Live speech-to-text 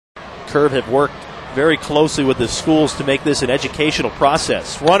curve have worked very closely with the schools to make this an educational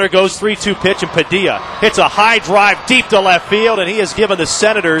process. Runner goes 3-2 pitch, and Padilla hits a high drive deep to left field, and he has given the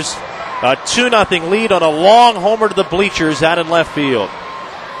Senators a 2-0 lead on a long homer to the bleachers out in left field.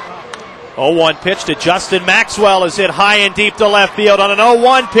 0-1 pitch to Justin Maxwell is hit high and deep to left field on an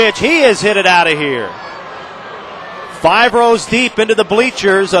 0-1 pitch. He has hit it out of here. 5 rows deep into the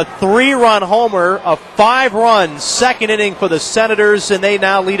bleachers, a 3-run homer, a 5-run second inning for the Senators, and they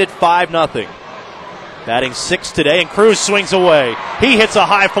now lead it 5-0. Batting 6 today, and Cruz swings away. He hits a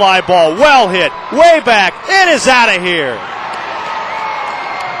high fly ball, well hit, way back. It is out of here.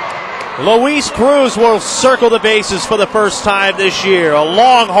 Luis Cruz will circle the bases for the first time this year. A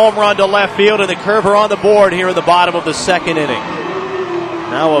long home run to left field, and the Curver on the board here in the bottom of the second inning.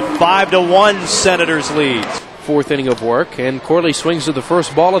 Now a 5-1 Senators lead. Fourth inning of work, and Corley swings to the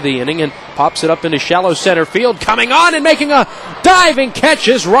first ball of the inning and pops it up into shallow center field. Coming on and making a diving catch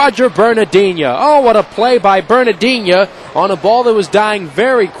is Roger Bernardina. Oh, what a play by Bernardina on a ball that was dying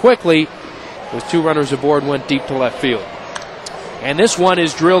very quickly. With 2 runners aboard, went deep to left field. And this one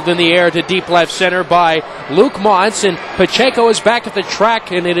is drilled in the air to deep left center by Luke Montz, and Pacheco is back at the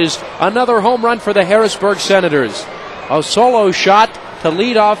track, and it is another home run for the Harrisburg Senators. A solo shot to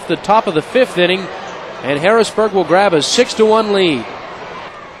lead off the top of the 5th inning, and Harrisburg will grab a 6-1 lead.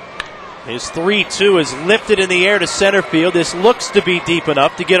 His 3-2 is lifted in the air to center field. This looks to be deep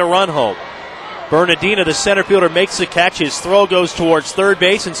enough to get a run home. Bernardina, the center fielder, makes the catch. His throw goes towards third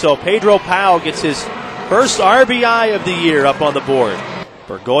base, and so Pedro Powell gets his first RBI of the year up on the board.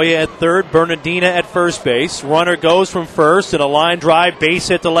 Bergoya at third, Bernardina at first base. Runner goes from first, and a line drive base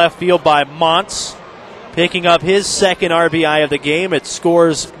hit to left field by Montz. Picking up his second RBI of the game, it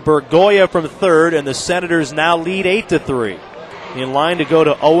scores Bergoya from third, and the Senators now lead 8-3. In line to go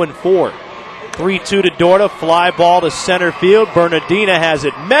to 0-4. 3-2 to Dorta, fly ball to center field. Bernardina has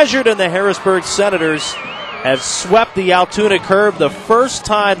it measured, and the Harrisburg Senators have swept the Altoona curve. The first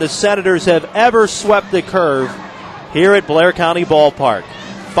time the Senators have ever swept the curve here at Blair County Ballpark.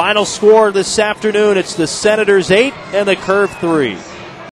 Final score this afternoon, it's the Senators 8 and the Curve 3.